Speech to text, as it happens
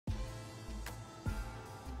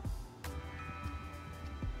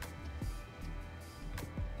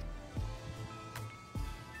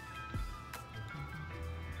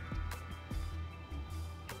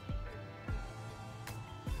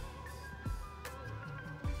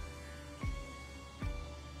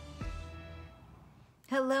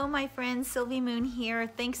Hello my friends, Sylvie Moon here.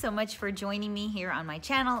 Thanks so much for joining me here on my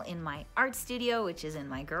channel in my art studio, which is in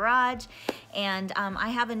my garage. And I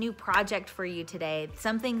have a new project for you today,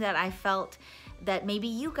 something that I felt that maybe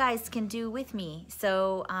you guys can do with me.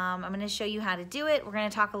 So I'm gonna show you how to do it. We're gonna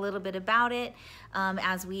talk a little bit about it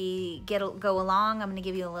as we go along. I'm gonna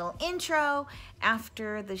give you a little intro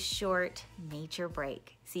after the short nature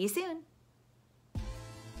break. See you soon.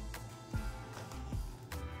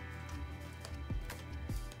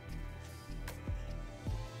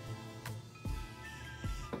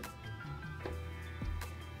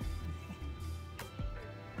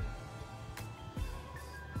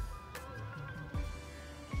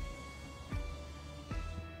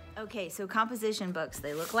 Okay, so composition books,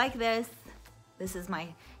 they look like this. This is my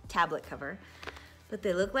tablet cover, but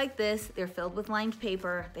they look like this. They're filled with lined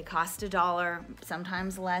paper. They cost $1,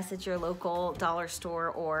 sometimes less at your local dollar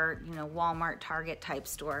store or, you know, Walmart, Target type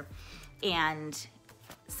store. And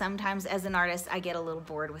sometimes as an artist, I get a little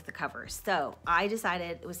bored with the covers. So I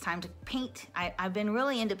decided it was time to paint. I've been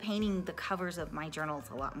really into painting the covers of my journals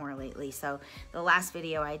a lot more lately. So the last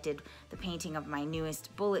video I did the painting of my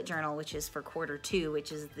newest bullet journal, which is for Q2,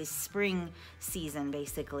 which is the spring season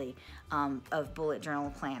basically of bullet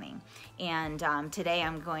journal planning. And today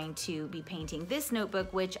I'm going to be painting this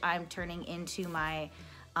notebook, which I'm turning into my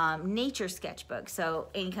nature sketchbook. So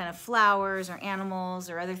any kind of flowers or animals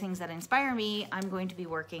or other things that inspire me, I'm going to be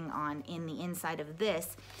working on in the inside of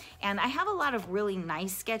this. And I have a lot of really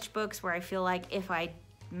nice sketchbooks where I feel like if I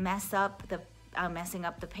mess up messing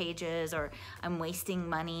up the pages or I'm wasting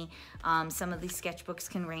money, some of these sketchbooks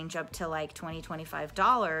can range up to like $20,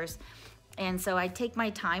 $25. And so I take my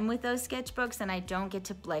time with those sketchbooks and I don't get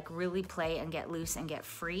to like really play and get loose and get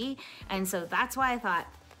free. And so that's why I thought,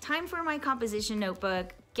 time for my composition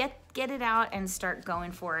notebook. Get it out and start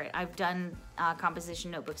going for it. I've done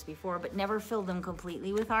composition notebooks before, but never filled them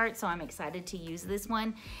completely with art, so I'm excited to use this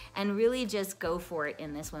one and really just go for it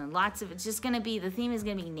in this one. Lots of, it's just gonna be, the theme is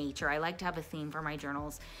gonna be nature. I like to have a theme for my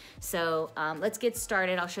journals. So let's get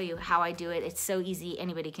started. I'll show you how I do it. It's so easy.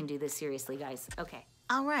 Anybody can do this, seriously, guys. Okay.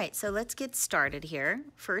 All right, so let's get started here.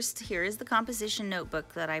 First, here is the composition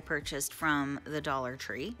notebook that I purchased from the Dollar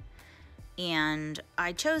Tree. And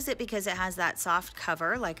I chose it because it has that soft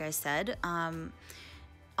cover, like I said.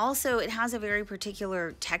 Also, it has a very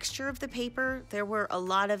particular texture of the paper. There were a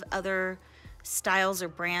lot of other styles or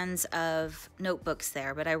brands of notebooks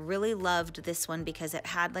there, but I really loved this one because it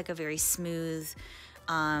had like a very smooth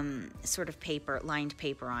sort of paper, lined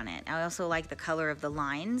paper on it. I also like the color of the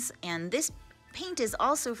lines. And this paint is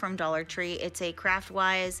also from Dollar Tree. It's a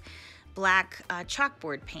Craftwise black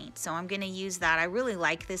chalkboard paint, so I'm gonna use that. I really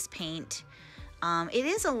like this paint. It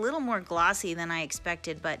is a little more glossy than I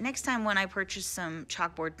expected, but next time when I purchase some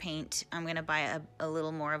chalkboard paint, I'm gonna buy a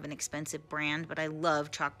little more of an expensive brand, but I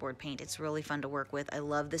love chalkboard paint. It's really fun to work with. I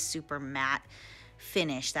love the super matte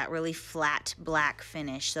finish, that really flat black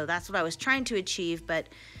finish. So that's what I was trying to achieve, but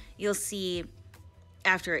you'll see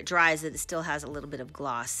after it dries that it still has a little bit of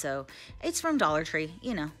gloss. So it's from Dollar Tree,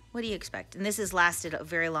 you know, what do you expect? And this has lasted a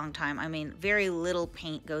very long time. I mean, very little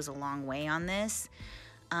paint goes a long way on this.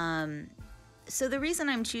 So the reason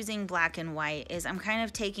I'm choosing black and white is I'm kind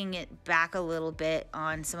of taking it back a little bit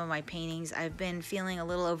on some of my paintings. I've been feeling a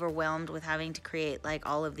little overwhelmed with having to create like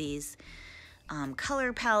all of these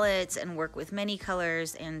color palettes and work with many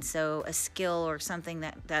colors. And so a skill or something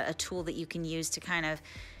a tool that you can use to kind of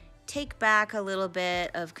take back a little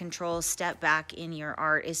bit of control, step back in your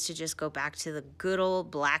art, is to just go back to the good old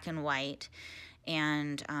black and white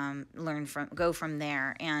and go from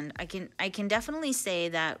there. And I can definitely say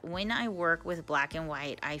that when I work with black and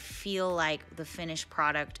white, I feel like the finished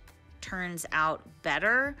product turns out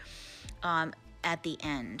better at the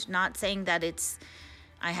end. Not saying that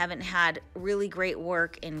I haven't had really great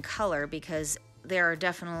work in color, because there are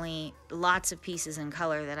definitely lots of pieces in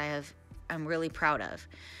color that I'm really proud of.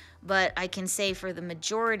 But I can say for the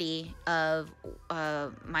majority of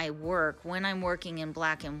my work, when I'm working in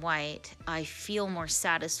black and white, I feel more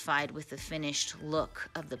satisfied with the finished look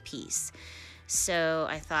of the piece. So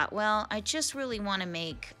I thought, well, I just really want to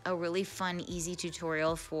make a really fun, easy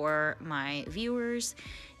tutorial for my viewers.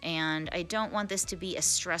 And I don't want this to be a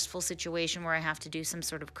stressful situation where I have to do some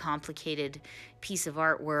sort of complicated piece of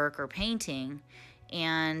artwork or painting.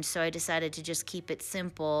 And so I decided to just keep it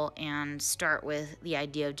simple and start with the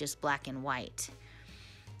idea of just black and white.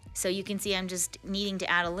 So you can see I'm just needing to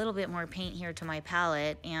add a little bit more paint here to my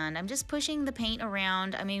palette, and I'm just pushing the paint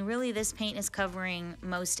around. I mean, really this paint is covering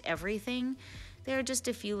most everything. There are just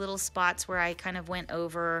a few little spots where I kind of went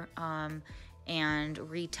over and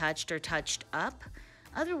retouched or touched up.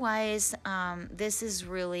 Otherwise, this is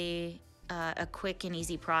really a quick and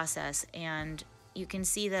easy process. And you can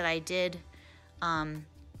see that I did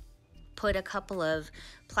put a couple of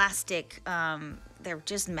plastic, they're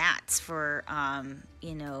just mats for,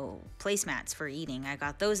 you know, placemats for eating. I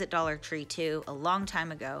got those at Dollar Tree too a long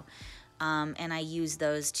time ago. And I use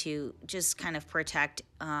those to just kind of protect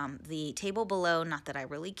the table below. Not that I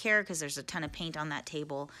really care because there's a ton of paint on that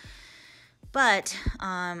table, but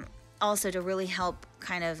also to really help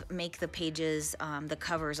kind of make the pages, the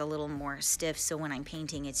covers a little more stiff, so when I'm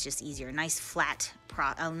painting it's just easier. A nice flat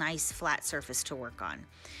surface to work on.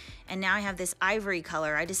 And now I have this ivory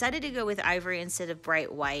color. I decided to go with ivory instead of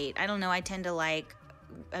bright white. I don't know,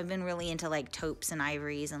 I've been really into like taupes and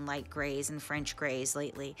ivories and light grays and French grays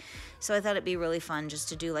lately. So I thought it'd be really fun just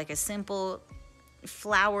to do like a simple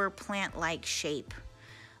flower plant-like shape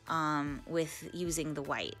with using the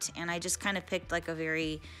white. And I just kind of picked like a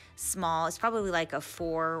very small, it's probably like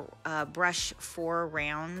a brush 4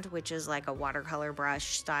 round, which is like a watercolor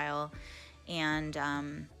brush style.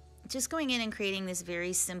 And just going in and creating this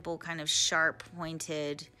very simple kind of sharp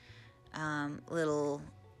pointed little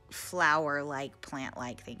flower-like,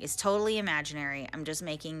 plant-like thing. It's totally imaginary. I'm just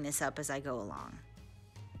making this up as I go along.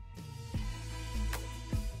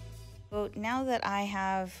 So now that I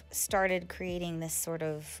have started creating this sort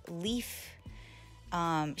of leaf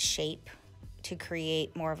shape to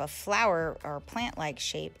create more of a flower or plant-like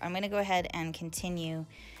shape, I'm going to go ahead and continue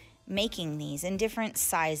making these in different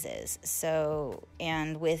sizes. So,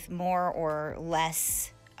 and with more or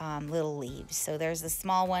less little leaves. So there's the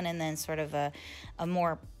small one and then sort of a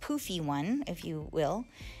more poofy one, if you will.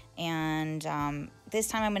 And this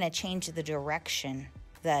time I'm going to change the direction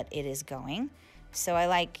that it is going. So I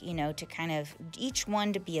like, you know, to kind of each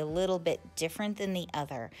one to be a little bit different than the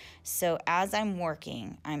other. So as I'm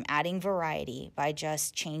working, I'm adding variety by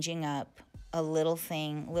just changing up a little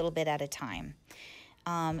thing, a little bit at a time.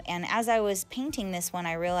 And as I was painting this one,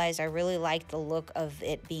 I realized I really liked the look of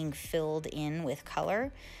it being filled in with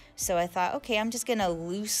color. So I thought, okay, I'm just gonna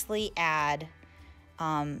loosely add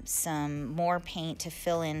some more paint to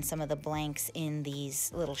fill in some of the blanks in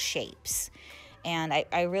these little shapes. And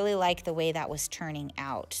I really like the way that was turning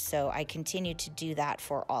out. So I continued to do that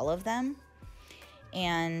for all of them.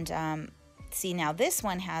 And see, now this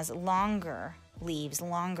one has longer leaves,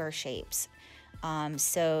 longer shapes.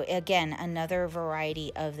 So again, another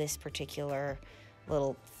variety of this particular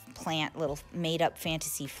little plant, little made-up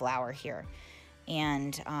fantasy flower here.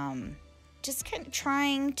 And just kind of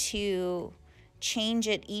trying to change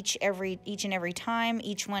it each and every time.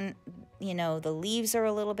 Each one, you know, the leaves are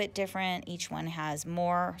a little bit different. Each one has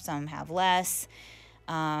more, some have less.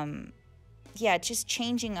 Yeah, just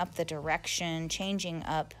changing up the direction, changing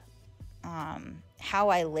up how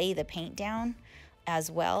I lay the paint down as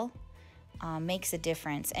well. Makes a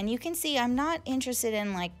difference. And you can see I'm not interested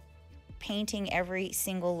in like painting every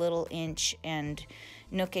single little inch and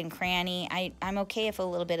nook and cranny. I'm okay if a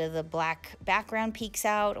little bit of the black background peeks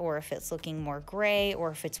out, or if it's looking more gray,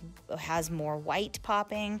 or if it has more white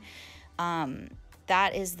popping.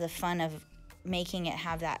 That is the fun of making it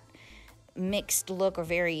have that mixed look or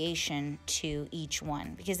variation to each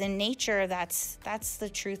one, because in nature that's the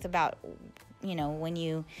truth about, you know, when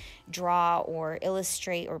you draw or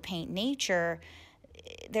illustrate or paint nature,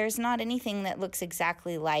 there's not anything that looks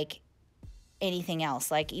exactly like anything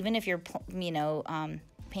else. Like even if you're, you know,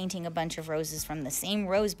 painting a bunch of roses from the same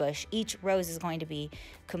rose bush, each rose is going to be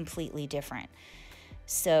completely different.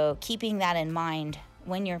 So keeping that in mind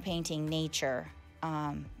when you're painting nature,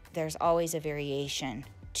 there's always a variation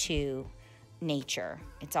to nature.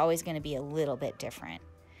 It's always going to be a little bit different.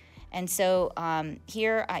 And so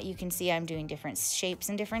here you can see I'm doing different shapes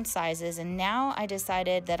and different sizes. And now I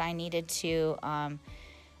decided that I needed to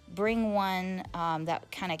bring one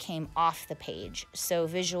that kind of came off the page. So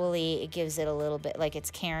visually it gives it a little bit like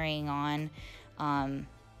it's carrying on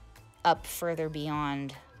up further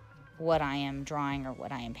beyond what I am drawing or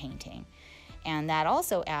what I am painting. And that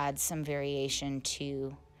also adds some variation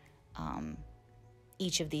to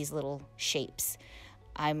each of these little shapes.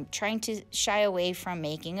 I'm trying to shy away from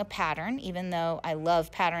making a pattern, even though I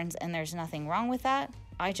love patterns and there's nothing wrong with that.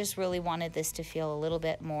 I just really wanted this to feel a little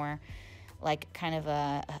bit more like kind of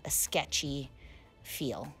a sketchy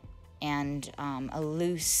feel and a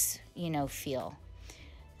loose, you know, feel.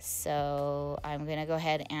 So I'm gonna go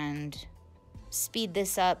ahead and speed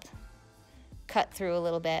this up, cut through a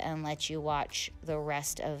little bit, and let you watch the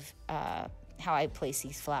rest of how I place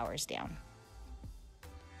these flowers down.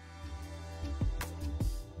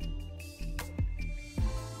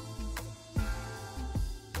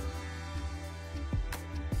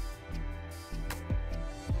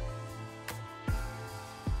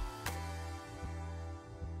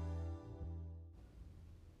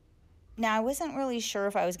 Now, I wasn't really sure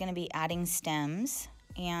if I was going to be adding stems,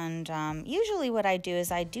 and usually what I do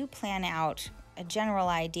is I do plan out a general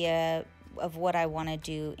idea of what I want to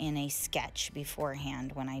do in a sketch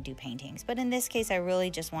beforehand when I do paintings. But in this case, I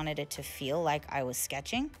really just wanted it to feel like I was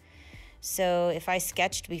sketching. So if I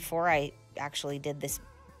sketched before I actually did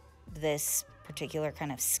this particular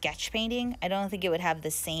kind of sketch painting, I don't think it would have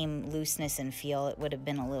the same looseness and feel. It would have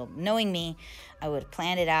been a little, knowing me, I would have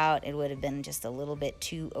planned it out. It would have been just a little bit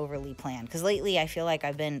too overly planned. Because lately I feel like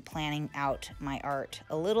I've been planning out my art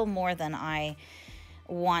a little more than I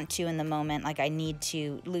want to in the moment. Like I need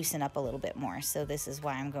to loosen up a little bit more. So this is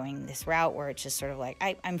why I'm going this route where it's just sort of like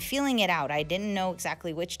I'm feeling it out. I didn't know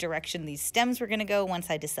exactly which direction these stems were going to go once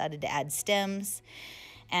I decided to add stems.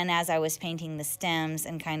 And as I was painting the stems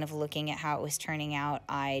and kind of looking at how it was turning out,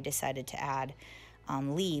 I decided to add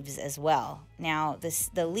leaves as well. Now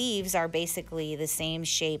the leaves are basically the same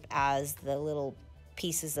shape as the little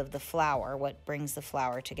pieces of the flower. What brings the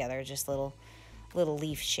flower together, just little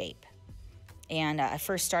leaf shape. And I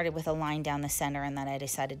first started with a line down the center, and then I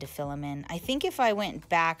decided to fill them in. I think if I went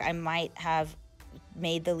back, I might have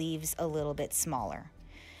made the leaves a little bit smaller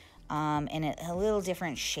and a little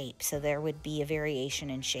different shape. So there would be a variation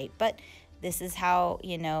in shape. But this is how,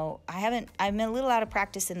 you know, I'm a little out of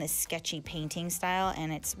practice in this sketchy painting style,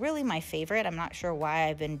 and it's really my favorite. I'm not sure why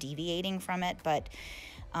I've been deviating from it, but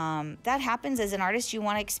that happens as an artist. You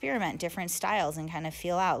want to experiment different styles and kind of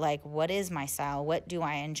feel out like, what is my style? What do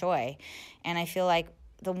I enjoy? And I feel like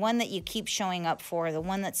the one that you keep showing up for, the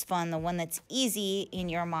one that's fun, the one that's easy in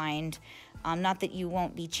your mind, not that you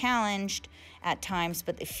won't be challenged at times,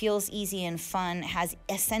 but it feels easy and fun, has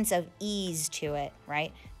a sense of ease to it,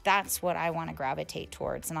 right? That's what I want to gravitate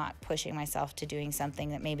towards, not pushing myself to doing something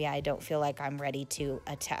that maybe I don't feel like I'm ready to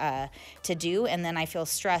do, and then I feel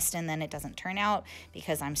stressed, and then it doesn't turn out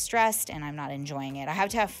because I'm stressed and I'm not enjoying it. I have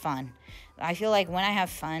to have fun. I feel like when I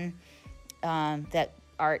have fun, that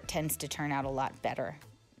art tends to turn out a lot better.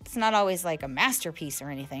 It's not always like a masterpiece or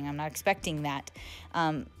anything. I'm not expecting that.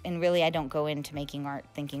 And really, I don't go into making art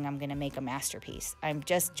thinking I'm going to make a masterpiece. I'm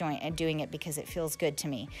just doing it because it feels good to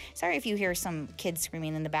me. Sorry if you hear some kids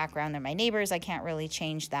screaming in the background. They're my neighbors. I can't really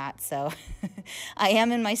change that. So I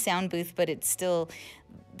am in my sound booth, but it's still,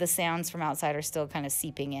 the sounds from outside are still kind of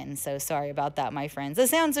seeping in. So sorry about that, my friends. The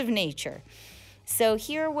sounds of nature. So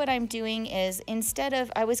here what I'm doing is,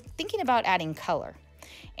 I was thinking about adding color.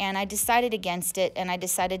 And I decided against it, and I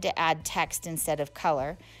decided to add text instead of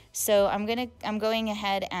color. So I'm going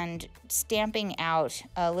ahead and stamping out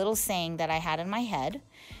a little saying that I had in my head,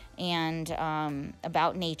 and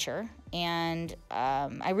about nature. And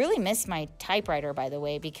I really miss my typewriter, by the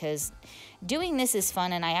way, because doing this is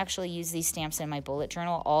fun, and I actually use these stamps in my bullet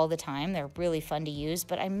journal all the time. They're really fun to use,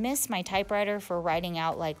 but I miss my typewriter for writing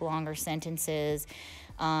out like longer sentences.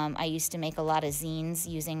 I used to make a lot of zines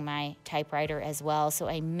using my typewriter as well, so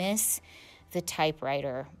I miss the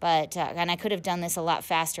typewriter. But and I could have done this a lot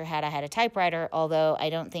faster had I had a typewriter, although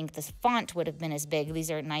I don't think the font would have been as big.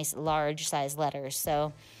 These are nice large size letters,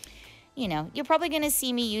 so you know, you're probably going to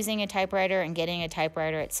see me using a typewriter and getting a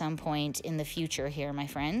typewriter at some point in the future here, my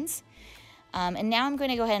friends. And now I'm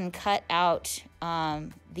going to go ahead and cut out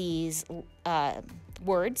these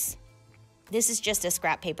words. This is just a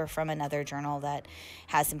scrap paper from another journal that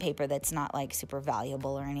has some paper that's not like super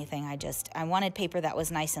valuable or anything. I wanted paper that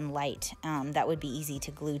was nice and light, that would be easy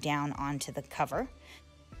to glue down onto the cover.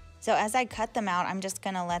 So as I cut them out, I'm just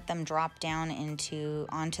gonna let them drop down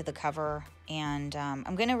onto the cover, and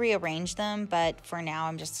I'm gonna rearrange them, but for now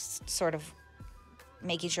I'm just sort of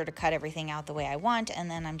making sure to cut everything out the way I want,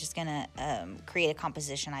 and then I'm just gonna create a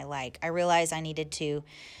composition I like. I realized I needed to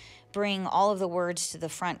bring all of the words to the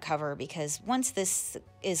front cover, because once this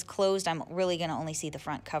is closed, I'm really going to only see the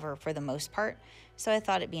front cover for the most part. So I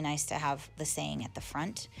thought it'd be nice to have the saying at the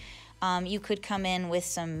front. You could come in with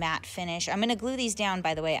some matte finish. I'm going to glue these down,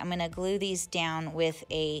 by the way. I'm going to glue these down with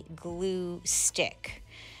a glue stick.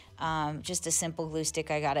 Just a simple glue stick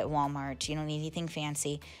I got at Walmart. You don't need anything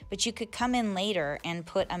fancy. But you could come in later and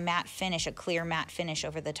put a matte finish, a clear matte finish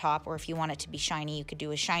over the top, or if you want it to be shiny, you could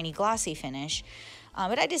do a shiny glossy finish.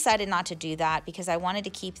 But I decided not to do that because I wanted to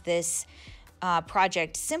keep this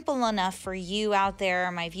project simple enough for you out there,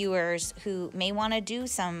 my viewers, who may want to do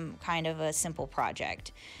some kind of a simple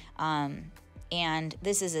project. And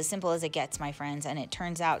this is as simple as it gets, my friends, and it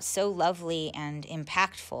turns out so lovely and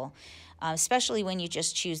impactful, especially when you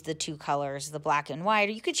just choose the two colors, the black and white,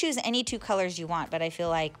 or you could choose any two colors you want, but I feel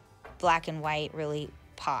like black and white really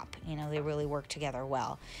pop. You know, they really work together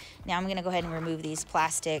well. Now I'm going to go ahead and remove these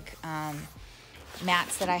plastic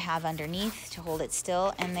mats that I have underneath to hold it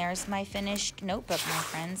still, and there's my finished notebook, my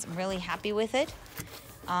friends. I'm really happy with it.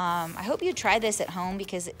 I hope you try this at home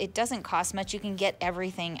because it doesn't cost much. You can get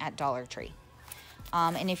everything at Dollar Tree.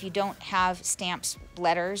 And if you don't have stamped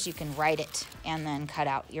letters, you can write it and then cut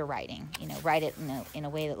out your writing. You know, write it in a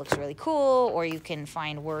way that looks really cool, or you can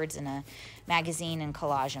find words in a magazine and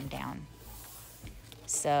collage them down.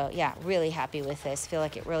 So yeah, really happy with this. Feel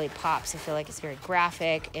like it really pops. I feel like it's very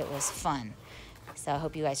graphic. It was fun. So I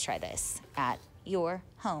hope you guys try this at your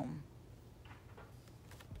home.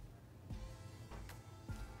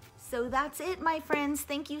 So that's it, my friends.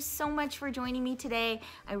 Thank you so much for joining me today.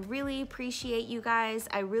 I really appreciate you guys.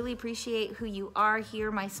 I really appreciate who you are here,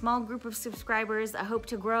 my small group of subscribers. I hope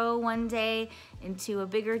to grow one day into a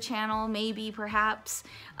bigger channel, maybe, perhaps,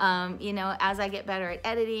 you know, as I get better at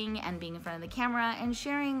editing and being in front of the camera and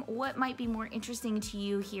sharing what might be more interesting to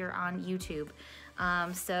you here on YouTube.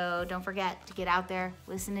 So don't forget to get out there,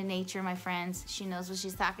 listen to nature, my friends. She knows what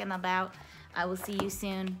she's talking about. I will see you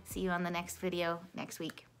soon. See you on the next video next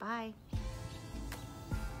week. Bye.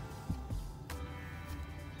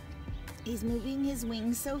 He's moving his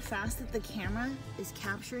wings so fast that the camera is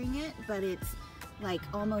capturing it, but it's like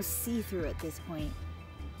almost see-through at this point.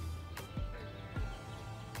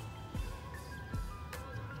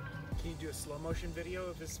 Can you do a slow motion video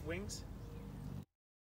of his wings?